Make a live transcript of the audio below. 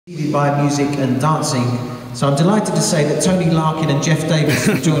By music and dancing, so I'm delighted to say that Tony Larkin and Jeff Davis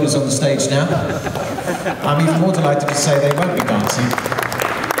will join us on the stage now. I'm even more delighted to say they won't be dancing.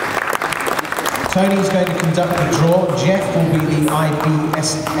 Tony's going to conduct the draw, Jeff will be the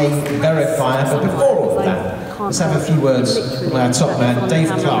IBSA verifier, but before all of that, let's have a few words with our top man, Dave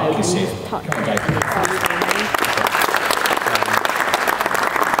Clarke is here. Come on, Dave.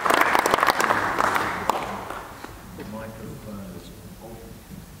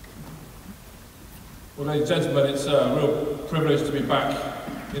 Well, ladies and gentlemen, it's a real privilege to be back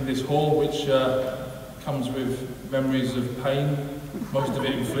in this hall, which comes with memories of pain, most of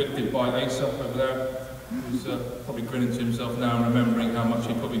it inflicted by Asa over there, who's probably grinning to himself now and remembering how much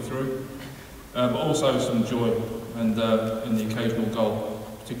he put me through, but also some joy and in the occasional goal,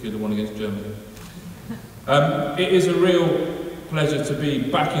 particularly the one against Germany. It is a real pleasure to be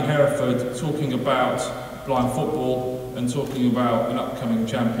back in Hereford talking about blind football and talking about an upcoming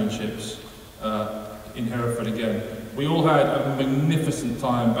championships in Hereford again. We all had a magnificent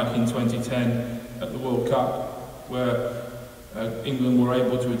time back in 2010 at the World Cup, where England were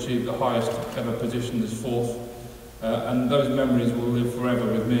able to achieve the highest ever position as fourth, and those memories will live forever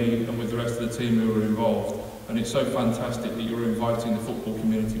with me and with the rest of the team who were involved. And it's so fantastic that you're inviting the football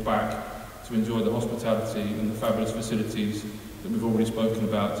community back to enjoy the hospitality and the fabulous facilities that we've already spoken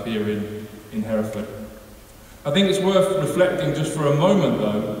about here in Hereford. I think it's worth reflecting just for a moment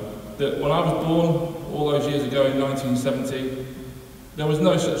though, that when I was born all those years ago in 1970, there was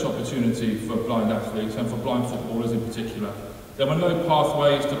no such opportunity for blind athletes and for blind footballers in particular. There were no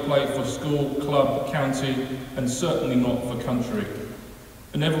pathways to play for school, club, county, and certainly not for country.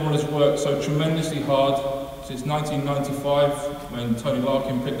 And everyone has worked so tremendously hard since 1995, when Tony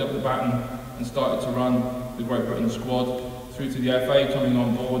Larkin picked up the baton and started to run the Great Britain squad, through to the FA coming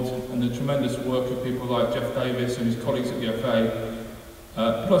on board, and the tremendous work of people like Jeff Davis and his colleagues at the FA,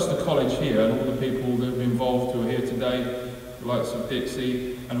 plus the college here and all the people that have been involved who are here today, the likes of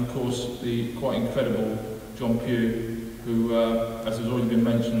Dixie, and of course the quite incredible John Pugh, who, as has already been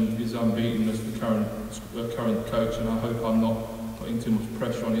mentioned, is unbeaten as the current coach, and I hope I'm not putting too much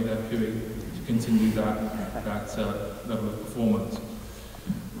pressure on you there, Pugh, to continue that level of performance.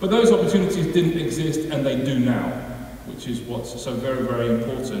 But those opportunities didn't exist, and they do now, which is what's so very, very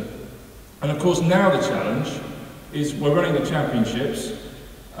important. And of course now the challenge is we're running the championships,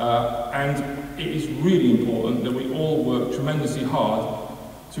 and it is really important that we all work tremendously hard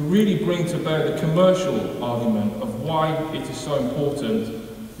to really bring to bear the commercial argument of why it is so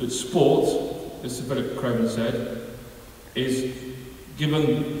important that sport, as Sir Philip Craven said, is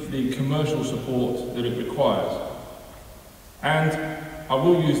given the commercial support that it requires. And I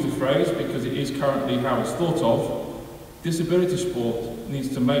will use the phrase, because it is currently how it's thought of, disability sport needs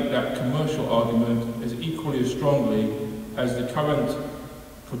to make that commercial argument as equally as strongly as the current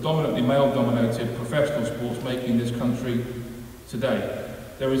predominantly male-dominated professional sports making this country today.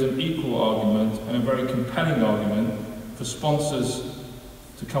 There is an equal argument and a very compelling argument for sponsors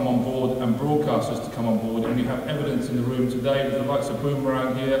to come on board and broadcasters to come on board, and we have evidence in the room today with the likes of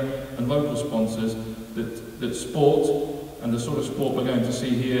Boomerang here and local sponsors that sport and the sort of sport we're going to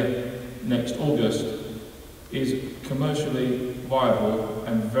see here next August is commercially viable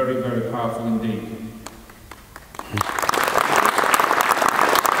and very, very powerful indeed.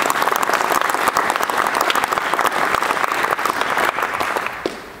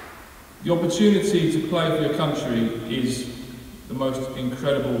 The opportunity to play for your country is the most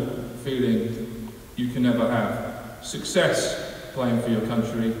incredible feeling you can ever have. Success playing for your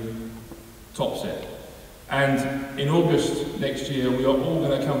country tops it. And in August next year, we are all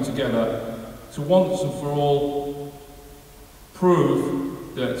going to come together to once and for all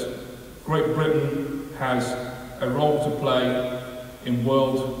prove that Great Britain has a role to play in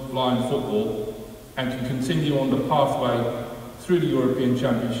world blind football and can continue on the pathway through the European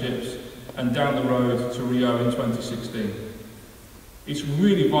Championships and down the road to Rio in 2016. It's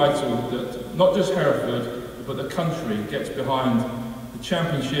really vital that not just Hereford, but the country gets behind the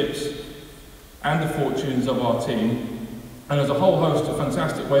championships and the fortunes of our team. And there's a whole host of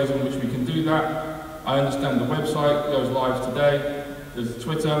fantastic ways in which we can do that. I understand the website goes live today, there's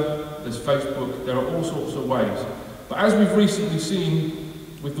Twitter, there's Facebook, there are all sorts of ways. But as we've recently seen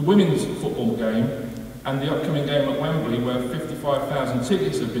with the women's football game and the upcoming game at Wembley, where 55,000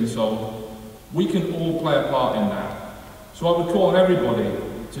 tickets have been sold, we can all play a part in that. So I would call on everybody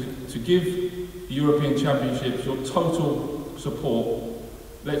to give the European Championships your total support.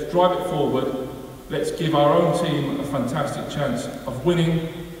 Let's drive it forward. Let's give our own team a fantastic chance of winning,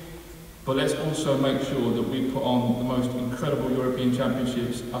 but let's also make sure that we put on the most incredible European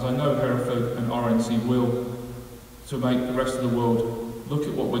Championships, as I know Hereford and RNC will, to make the rest of the world look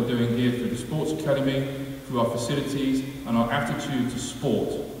at what we're doing here through the Sports Academy, through our facilities and our attitude to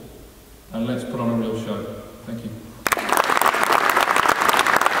sport, and let's put on a real show. Thank you.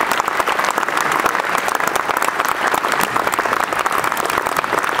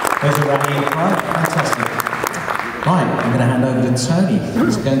 There's a Dave Clarke, fantastic. Right, I'm going to hand over to Tony,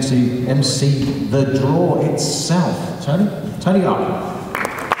 who's going to MC the draw itself. Tony Larkin.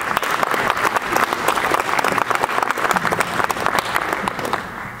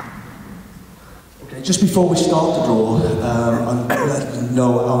 Just before we start the draw, I'm letting you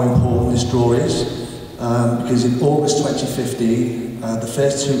know how important this draw is, because in August 2015, the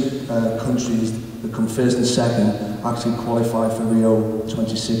first two countries that come first and second actually qualified for Rio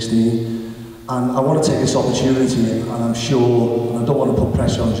 2016. And I want to take this opportunity, and I'm sure, and I don't want to put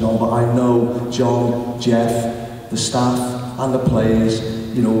pressure on John, but I know John, Jeff, the staff and the players,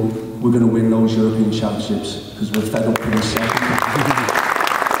 you know, we're going to win those European Championships, because we're fed up with this second.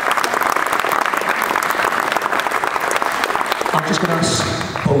 I'm just going to ask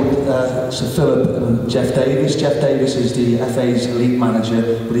both Sir Philip and Jeff Davis. Jeff Davis is the FA's league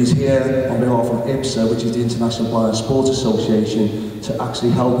manager, but he's here on behalf of IPSA, which is the International Blind Sports Association, to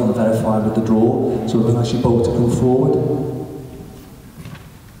actually help and verify with the draw. So we're going to ask you both to come forward.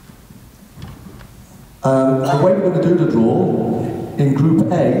 The way we're going to do the draw, in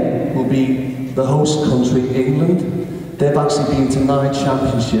Group A will be the host country, England. They've actually been to 9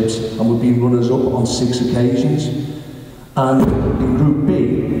 championships and we've been runners-up on 6 occasions. And in Group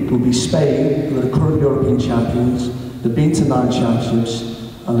B will be Spain, who are the current European champions. They've been to 9 championships,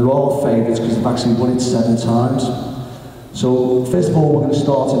 and they're all favourites because they've actually won it 7 times. So first of all, we're going to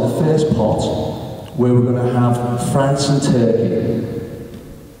start in the first pot, where we're going to have France and Turkey.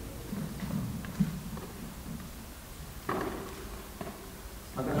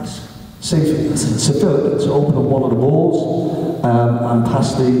 I'm going to ask Sir Philip to open up one of the balls. And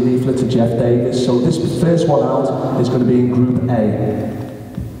pass the leaflet to Jeff Davis. So this first one out is going to be in Group A. Okay,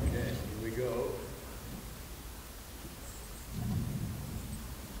 here we go.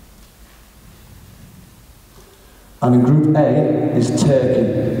 And in Group A is Turkey.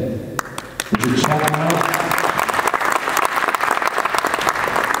 Would you check now?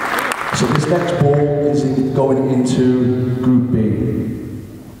 So this next ball is going into Group B.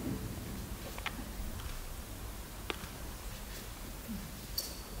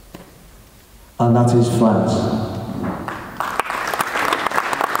 And that is France.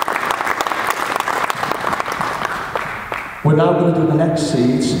 We're now going to do the next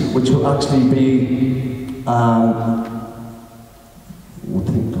seeds, which will actually be, what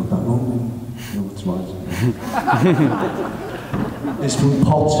think I got that wrong? No, it's right. It's from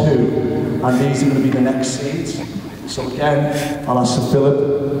pot 2, and these are going to be the next seeds. So again, I'll ask Sir Philip.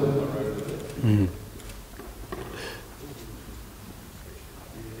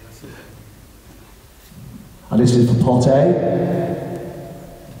 And this is for pot A,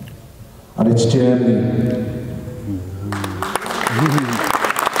 and it's Germany.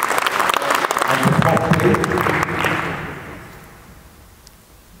 And for pot B,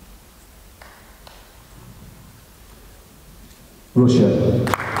 Russia.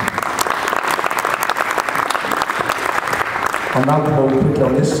 And now come over quickly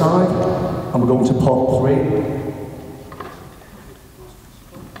on this side, and we're going to pot 3.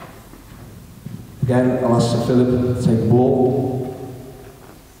 Again, I'll ask Sir Philip to take the ball.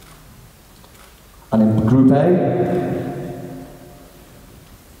 And in Group A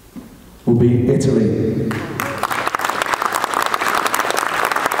will be Italy.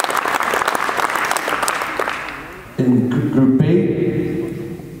 In Group B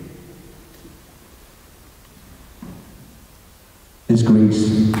is Greece.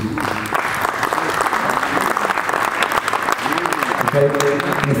 Okay,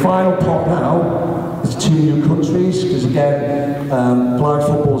 the final pot now is 2 new countries, because again, blind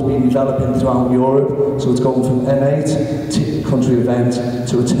football's been developing throughout Europe, so it's going from an 8 country event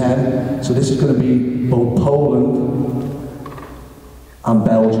to a 10. So this is going to be both Poland and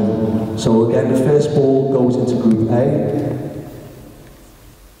Belgium. So again, the first ball goes into Group A.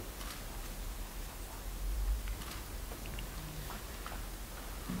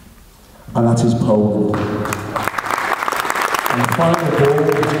 And that is Poland. And the final ball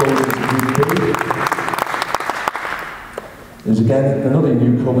which goes into Group B is again another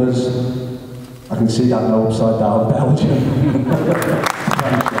newcomers. I can see that now upside down, Belgium.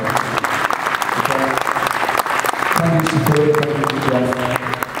 Thank you, Sophia. Thank you, Jeff.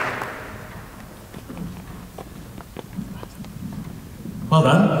 Well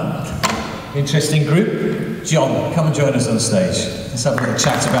done. Interesting group. John, come and join us on stage. Let's have a little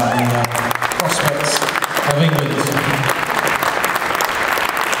chat about the prospects of England.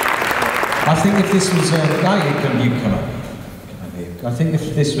 I think if this was, you come up. I think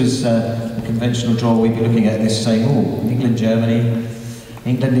if this was a conventional draw, we'd be looking at this saying, oh, England, Germany,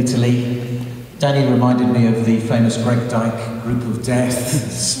 England, Italy. Danny reminded me of the famous Greg Dyke group of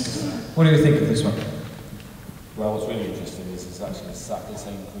death. What do you think of this one? Well, what's really interesting is it's actually exactly the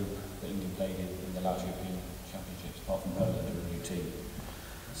same group that England played in the last European Championships, apart from Poland, they're a new team.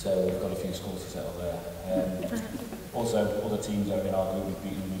 So we've got a few scores to settle there. Also, other teams that are in our group we've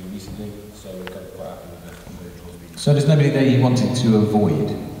beaten really recently, so we're quite happy with the draws. So there's nobody there you wanted to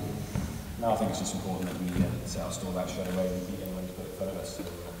avoid? No, I think it's just important that we set our stall out straight away and beat anyone to put in front of us, so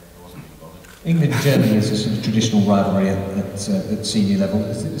I wasn't really bothered. England-Germany is a sort of traditional rivalry at senior level.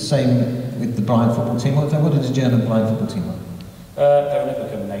 Is it the same with the blind football team? What does the German blind football team like? They're an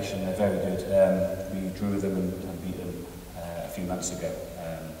up-and-coming nation, they're very good. We drew them and beat them a few months ago.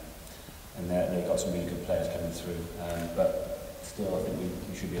 And they've got some really good players coming through. But still, I think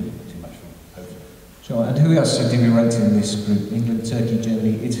we should be a little bit too much for Poland. Sure, and who else do we rate in this group? England, Turkey,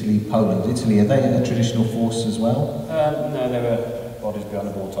 Germany, Italy, Poland. Italy, are they a traditional force as well? No, they're a bodies behind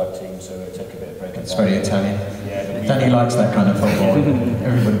the ball type team, so it took a bit of breaking. It's very Italian. Yeah, but Danny likes that kind of football.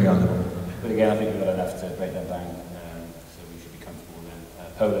 Everybody behind the ball. But again, I think we've got enough to break them down, so we should be comfortable then.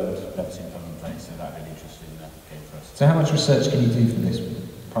 Poland, never seen Poland play, so that'd be an interesting game for us. So how much research can you do for this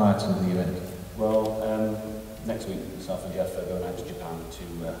prior to the event? Well, next week, myself and Jeff are going out to Japan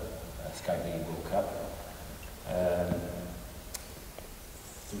to scout the World Cup.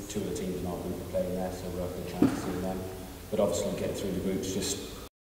 Two of the teams in our group are playing there, so we'll have a good chance to see them. But obviously, getting through the groups just